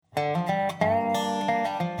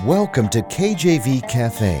Welcome to KJV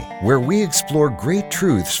Cafe, where we explore great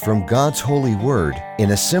truths from God's holy word in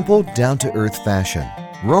a simple, down-to-earth fashion.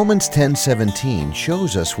 Romans 10:17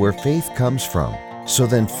 shows us where faith comes from. So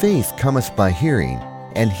then faith cometh by hearing,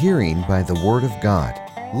 and hearing by the word of God.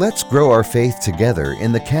 Let's grow our faith together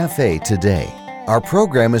in the cafe today. Our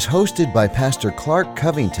program is hosted by Pastor Clark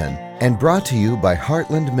Covington and brought to you by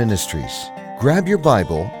Heartland Ministries. Grab your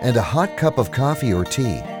Bible and a hot cup of coffee or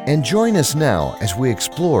tea and join us now as we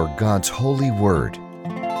explore God's holy word.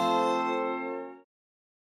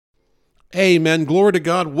 Amen. Glory to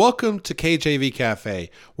God. Welcome to KJV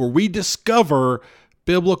Cafe, where we discover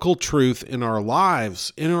biblical truth in our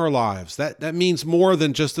lives. That means more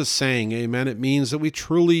than just a saying. Amen. It means that we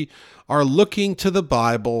truly are looking to the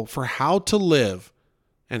Bible for how to live.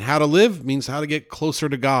 And how to live means how to get closer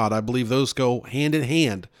to God. I believe those go hand in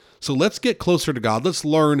hand. So let's get closer to God. Let's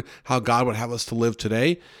learn how God would have us to live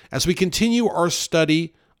today as we continue our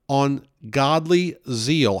study on godly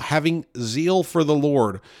zeal, having zeal for the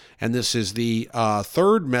Lord. And this is the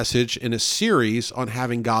third message in a series on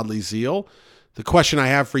having godly zeal. The question I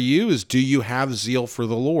have for you is, do you have zeal for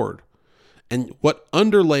the Lord? And what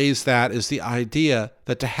underlays that is the idea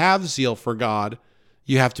that to have zeal for God,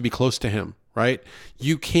 you have to be close to Him, right?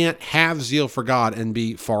 You can't have zeal for God and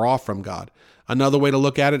be far off from God. Another way to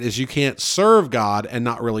look at it is you can't serve God and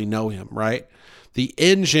not really know Him, right? The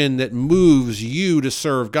engine that moves you to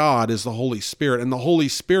serve God is the Holy Spirit, and the Holy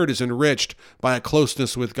Spirit is enriched by a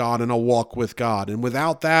closeness with God and a walk with God. And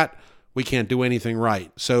without that, we can't do anything right.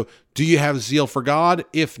 So do you have zeal for God?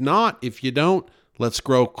 If not, if you don't, let's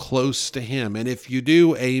grow close to Him. And if you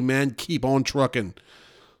do, amen, keep on trucking.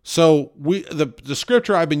 So the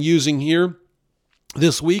scripture I've been using here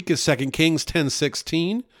this week is 2 Kings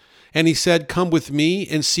 10:16. And he said, "Come with me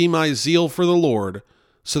and see my zeal for the Lord."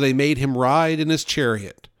 So they made him ride in his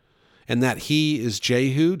chariot. And that he is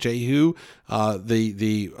Jehu, the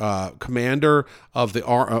commander of the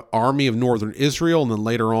army of northern Israel. And then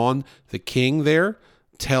later on, the king there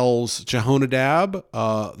tells Jehonadab,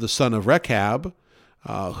 the son of Rechab,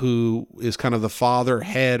 who is kind of the father,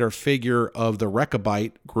 head, or figure of the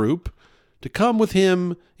Rechabite group, to come with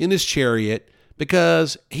him in his chariot,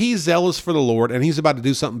 because he's zealous for the Lord and he's about to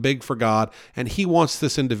do something big for God, and he wants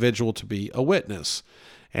this individual to be a witness.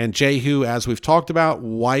 And Jehu, as we've talked about,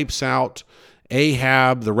 wipes out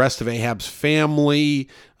Ahab, the rest of Ahab's family.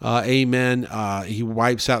 Amen. He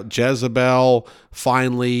wipes out Jezebel.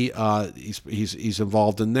 Finally, he's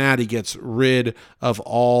involved in that. He gets rid of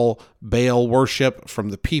all Baal worship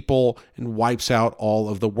from the people and wipes out all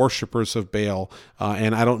of the worshipers of Baal.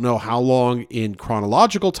 And I don't know how long in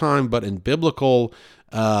chronological time, but in biblical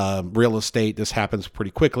real estate, this happens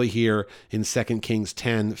pretty quickly here in 2 Kings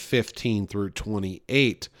 10:15 through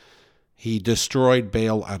 28. He destroyed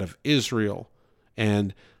Baal out of Israel.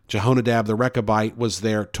 And Jehonadab the Rechabite was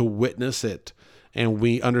there to witness it. And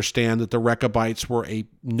we understand that the Rechabites were a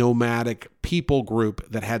nomadic people group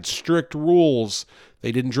that had strict rules.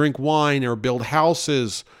 They didn't drink wine or build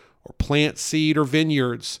houses or plant seed or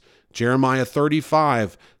vineyards. Jeremiah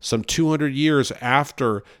 35, some 200 years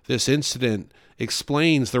after this incident,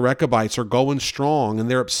 explains the Rechabites are going strong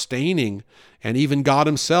and they're abstaining. And even God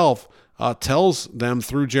Himself tells them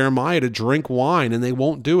through Jeremiah to drink wine, and they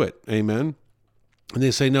won't do it. Amen. And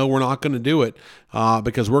they say, no, we're not going to do it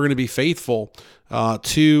because we're going to be faithful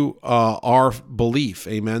to our belief.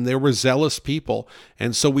 Amen. They were zealous people.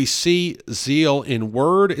 And so we see zeal in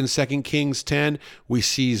word in 2 Kings 10. We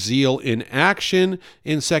see zeal in action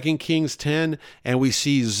in 2 Kings 10. And we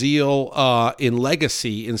see zeal in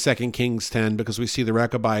legacy in 2 Kings 10, because we see the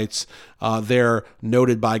Rechabites there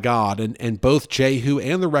noted by God. And both Jehu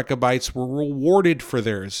and the Rechabites were rewarded for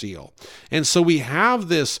their zeal. And so we have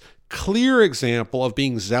this clear example of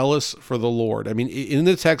being zealous for the Lord. I mean, in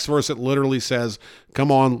the text verse, it literally says,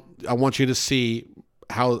 "Come on, I want you to see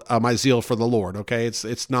how my zeal for the Lord." Okay,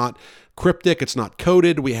 it's not cryptic, it's not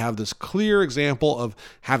coded. We have this clear example of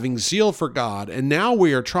having zeal for God, and now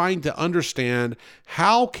we are trying to understand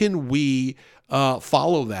how can we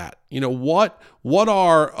follow that. You know, what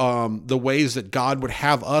are the ways that God would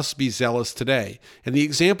have us be zealous today? And the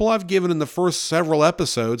example I've given in the first several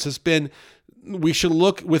episodes has been, we should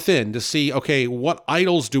look within to see, okay, what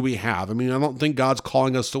idols do we have? I mean, I don't think God's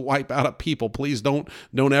calling us to wipe out a people. Please don't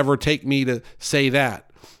ever take me to say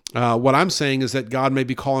that. What I'm saying is that God may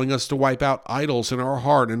be calling us to wipe out idols in our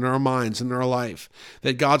heart, in our minds, in our life.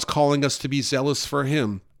 That God's calling us to be zealous for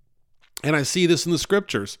Him. And I see this in the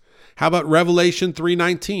scriptures. How about Revelation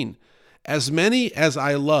 3:19? "As many as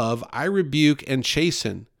I love, I rebuke and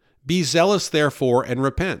chasten. Be zealous, therefore, and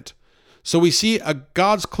repent." So we see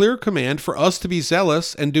God's clear command for us to be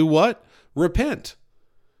zealous and do what? Repent.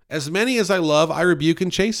 As many as I love, I rebuke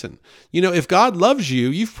and chasten. If God loves you,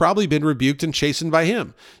 you've probably been rebuked and chastened by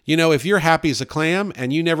him. If you're happy as a clam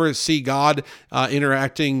and you never see God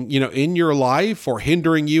interacting, in your life or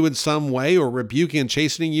hindering you in some way or rebuking and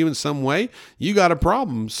chastening you in some way, you got a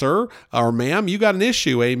problem, sir or ma'am. You got an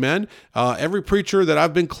issue, amen. Every preacher that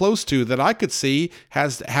I've been close to that I could see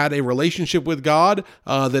has had a relationship with God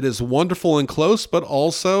that is wonderful and close, but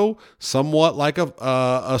also somewhat like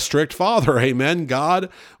a strict father, amen. God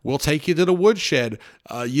will take you to the woodshed.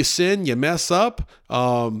 You sin, you mess up.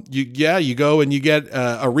 You go and you get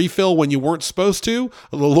a refill when you weren't supposed to.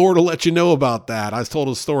 The Lord will let you know about that. I told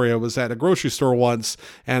a story. I was at a grocery store once,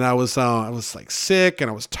 and I was like sick, and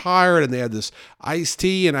I was tired, and they had this iced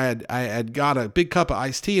tea, and I had got a big cup of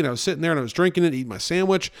iced tea, and I was sitting there and I was drinking it, eating my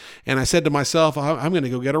sandwich, and I said to myself, I'm going to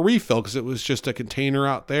go get a refill because it was just a container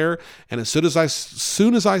out there. And as soon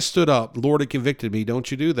as I stood up, the Lord had convicted me, don't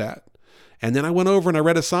you do that. And then I went over and I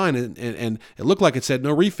read a sign, and it looked like it said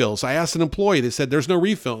no refills. I asked an employee, they said there's no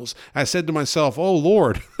refills. I said to myself, oh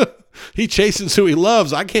Lord, he chastens who he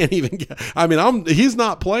loves. I can't even he's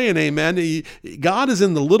not playing, amen. God is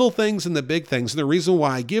in the little things and the big things. And the reason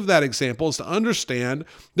why I give that example is to understand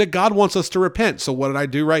that God wants us to repent. So what did I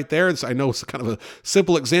do right there? I know it's kind of a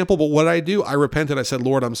simple example, but what did I do? I repented. I said,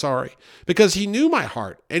 Lord, I'm sorry. Because he knew my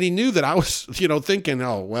heart, and he knew that I was, thinking,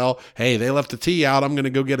 oh, well, hey, they left the tea out. I'm going to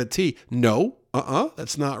go get a tea. No.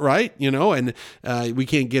 That's not right, and we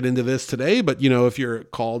can't get into this today, but, if you're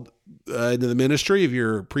called into the ministry, if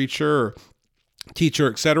you're a preacher or teacher,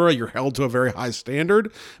 etc., you're held to a very high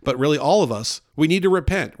standard. But really, all of us, we need to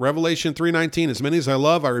repent. Revelation 3:19, as many as I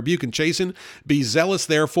love, I rebuke and chasten. Be zealous,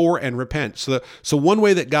 therefore, and repent. So one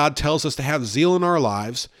way that God tells us to have zeal in our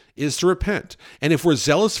lives is to repent. And if we're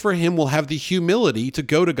zealous for him, we'll have the humility to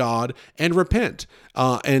go to God and repent.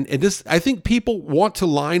 And this, I think people want to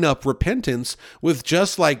line up repentance with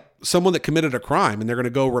just like someone that committed a crime and they're going to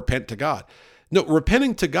go repent to God. No,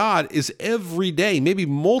 repenting to God is every day, maybe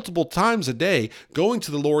multiple times a day, going to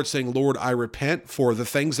the Lord saying, Lord, I repent for the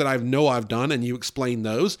things that I know I've done, and you explain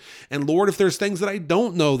those. And Lord, if there's things that I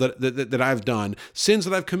don't know that I've done, sins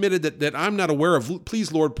that I've committed that I'm not aware of,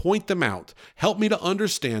 please, Lord, point them out. Help me to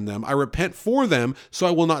understand them. I repent for them so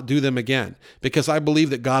I will not do them again. Because I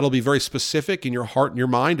believe that God will be very specific in your heart and your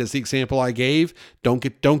mind, as the example I gave. Don't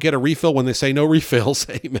get a refill when they say no refills.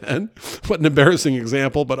 Amen. What an embarrassing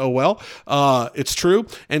example, but oh well. It's true.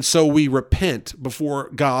 And so we repent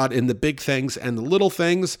before God in the big things and the little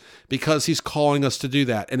things because he's calling us to do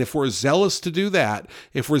that. And if we're zealous to do that,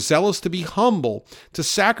 if we're zealous to be humble, to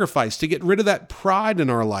sacrifice, to get rid of that pride in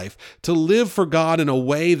our life, to live for God in a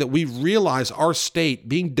way that we realize our state,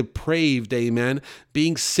 being depraved, amen,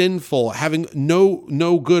 being sinful, having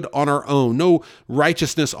no good on our own, no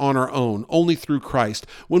righteousness on our own, only through Christ.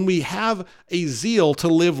 When we have a zeal to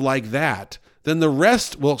live like that, then the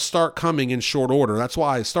rest will start coming in short order. That's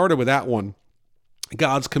why I started with that one.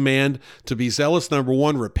 God's command to be zealous. Number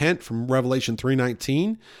one, repent from Revelation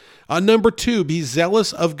 3:19. Number two, be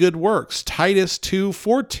zealous of good works. Titus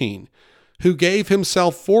 2:14, who gave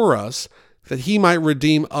himself for us that he might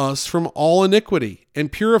redeem us from all iniquity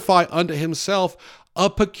and purify unto himself a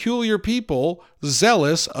peculiar people,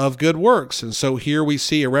 zealous of good works. And so here we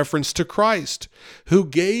see a reference to Christ, who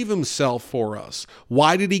gave himself for us.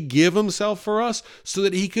 Why did he give himself for us? So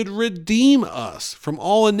that he could redeem us from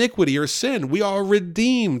all iniquity or sin. We are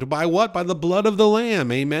redeemed by what? By the blood of the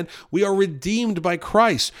Lamb. Amen. We are redeemed by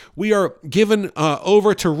Christ. We are given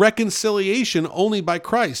over to reconciliation only by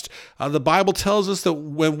Christ. The Bible tells us that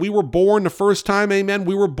when we were born the first time, amen,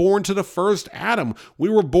 we were born to the first Adam. We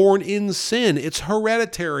were born in sin. It's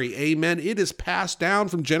hereditary. Amen. It is passed down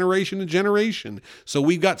from generation to generation. So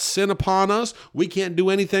we've got sin upon us. We can't do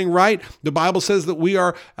anything right. The Bible says that we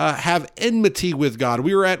are have enmity with God.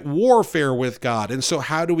 We are at warfare with God. And so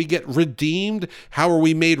how do we get redeemed? How are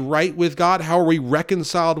we made right with God? How are we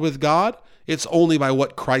reconciled with God? It's only by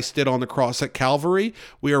what Christ did on the cross at Calvary.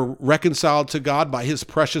 We are reconciled to God by his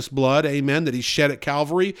precious blood, amen, that he shed at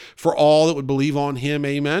Calvary for all that would believe on him,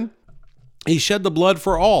 amen. He shed the blood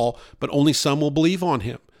for all, but only some will believe on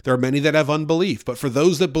him. There are many that have unbelief, but for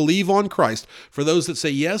those that believe on Christ, for those that say,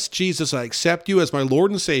 yes, Jesus, I accept you as my Lord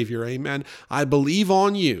and Savior, amen, I believe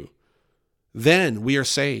on you, then we are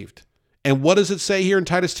saved. And what does it say here in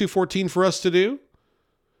Titus 2:14 for us to do?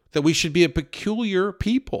 That we should be a peculiar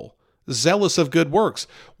people, zealous of good works.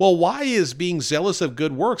 Well, why is being zealous of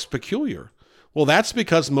good works peculiar? Well, that's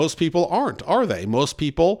because most people aren't, are they? Most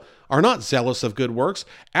people are not zealous of good works.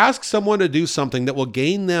 Ask someone to do something that will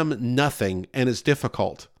gain them nothing and is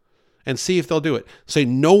difficult. and see if they'll do it. Say,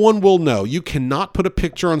 no one will know. You cannot put a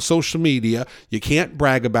picture on social media. You can't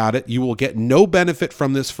brag about it. You will get no benefit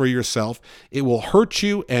from this for yourself. It will hurt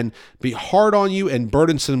you and be hard on you and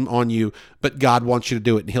burdensome on you, but God wants you to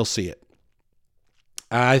do it, and he'll see it.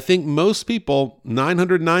 I think most people,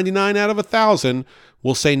 999 out of 1,000,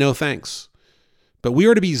 will say no thanks. But we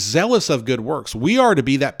are to be zealous of good works. We are to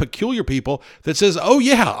be that peculiar people that says, oh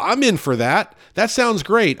yeah, I'm in for that. That sounds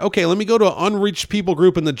great. Okay, let me go to an unreached people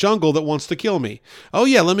group in the jungle that wants to kill me. Oh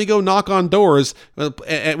yeah, let me go knock on doors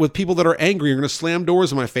with people that are angry. You're going to slam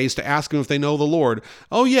doors in my face to ask them if they know the Lord.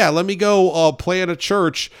 Oh yeah, let me go play at a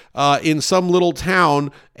church in some little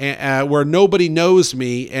town where nobody knows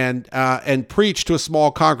me and preach to a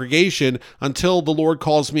small congregation until the Lord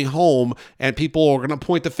calls me home, and people are going to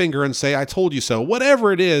point the finger and say, I told you so.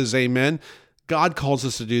 Whatever it is, amen. God calls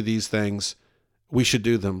us to do these things. We should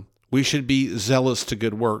do them. We should be zealous to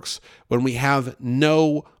good works when we have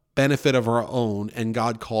no benefit of our own and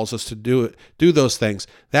God calls us to do those things.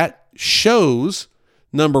 That shows,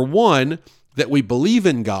 number one, that we believe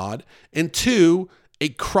in God, and two, a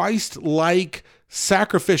Christ-like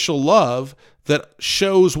sacrificial love that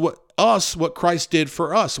shows what Christ did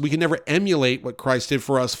for us. We can never emulate what Christ did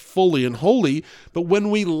for us fully and wholly, but when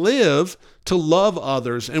we live to love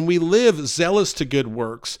others and we live zealous to good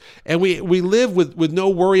works and we live with no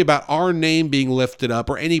worry about our name being lifted up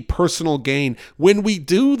or any personal gain, when we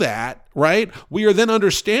do that, right, we are then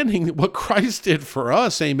understanding what Christ did for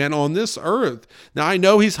us, amen, on this earth. Now, I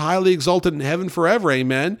know he's highly exalted in heaven forever,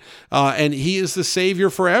 amen, and he is the Savior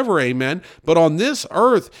forever, amen, but on this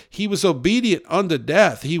earth, he was obedient unto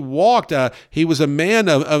death. He walked, he was a man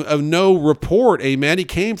of no report, amen. He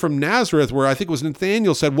came from Nazareth, where I think it was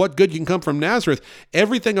Nathanael said, what good can come from Nazareth?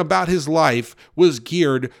 Everything about his life was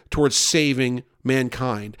geared towards saving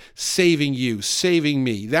mankind, saving you, saving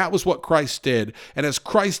me. That was what Christ did. And as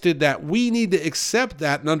Christ did that, we need to accept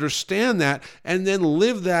that and understand that and then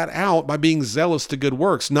live that out by being zealous to good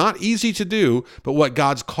works. Not easy to do, but what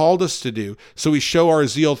God's called us to do. So we show our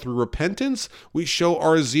zeal through repentance. We show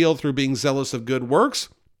our zeal through being zealous of good works.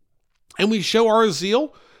 And we show our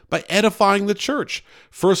zeal by edifying the church.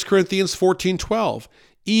 1 Corinthians 14:12.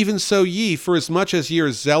 Even so ye, for as much as ye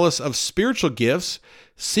are zealous of spiritual gifts,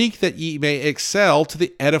 seek that ye may excel to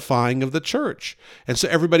the edifying of the church. And so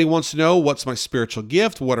everybody wants to know, what's my spiritual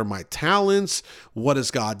gift? What are my talents? What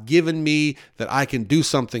has God given me that I can do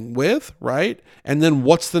something with, right? And then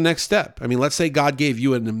what's the next step? I mean, let's say God gave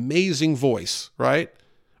you an amazing voice, right?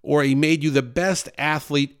 Or he made you the best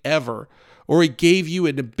athlete ever. Or he gave you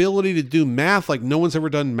an ability to do math like no one's ever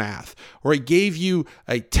done math. Or he gave you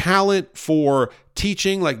a talent for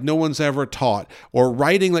teaching like no one's ever taught. Or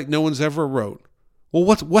writing like no one's ever wrote. Well,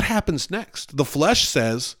 what happens next? The flesh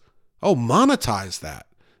says, oh, monetize that.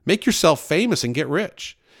 Make yourself famous and get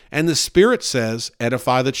rich. And the Spirit says,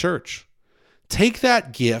 edify the church. Take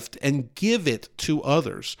that gift and give it to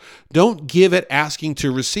others. Don't give it asking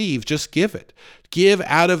to receive, just give it. Give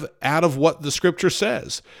out of what the Scripture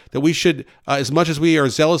says, that we should, as much as we are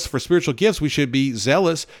zealous for spiritual gifts, we should be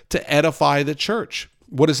zealous to edify the church.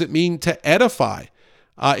 What does it mean to edify?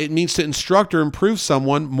 It means to instruct or improve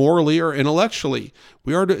someone morally or intellectually.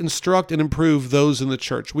 We are to instruct and improve those in the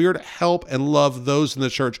church. We are to help and love those in the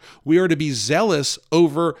church. We are to be zealous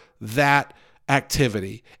over that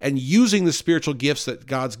activity and using the spiritual gifts that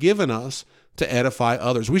God's given us to edify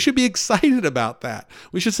others. We should be excited about that.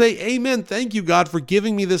 We should say, amen, thank you, God, for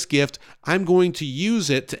giving me this gift. I'm going to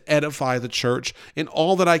use it to edify the church in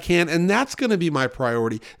all that I can, and that's going to be my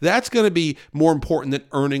priority. That's going to be more important than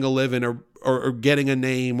earning a living or getting a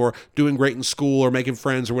name or doing great in school or making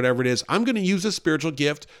friends or whatever it is. I'm going to use this spiritual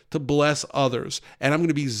gift to bless others, and I'm going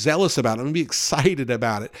to be zealous about it. I'm going to be excited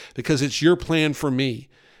about it because it's your plan for me.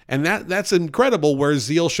 And that's incredible where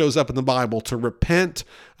zeal shows up in the Bible, to repent,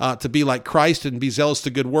 to be like Christ and be zealous to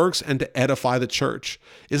good works, and to edify the church.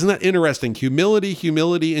 Isn't that interesting? Humility,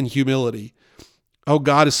 humility, and humility. Oh,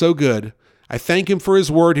 God is so good. I thank him for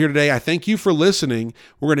his word here today. I thank you for listening.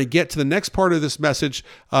 We're going to get to the next part of this message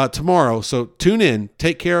tomorrow. So tune in.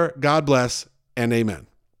 Take care. God bless, and amen.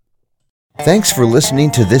 Thanks for listening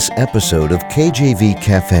to this episode of KJV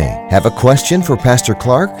Cafe. Have a question for Pastor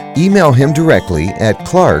Clark? Email him directly at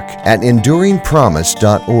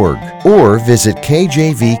clark@enduringpromise.org or visit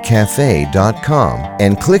kjvcafe.com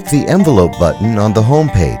and click the envelope button on the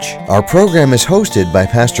homepage. Our program is hosted by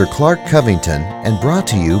Pastor Clark Covington and brought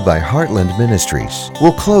to you by Heartland Ministries.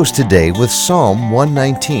 We'll close today with Psalm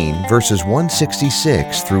 119, verses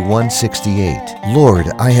 166 through 168. Lord,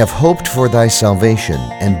 I have hoped for thy salvation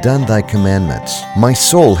and done thy commandments. commandments. My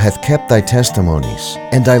soul hath kept thy testimonies,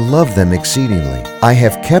 and I love them exceedingly. I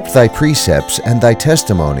have kept thy precepts and thy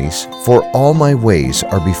testimonies, for all my ways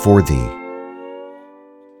are before thee.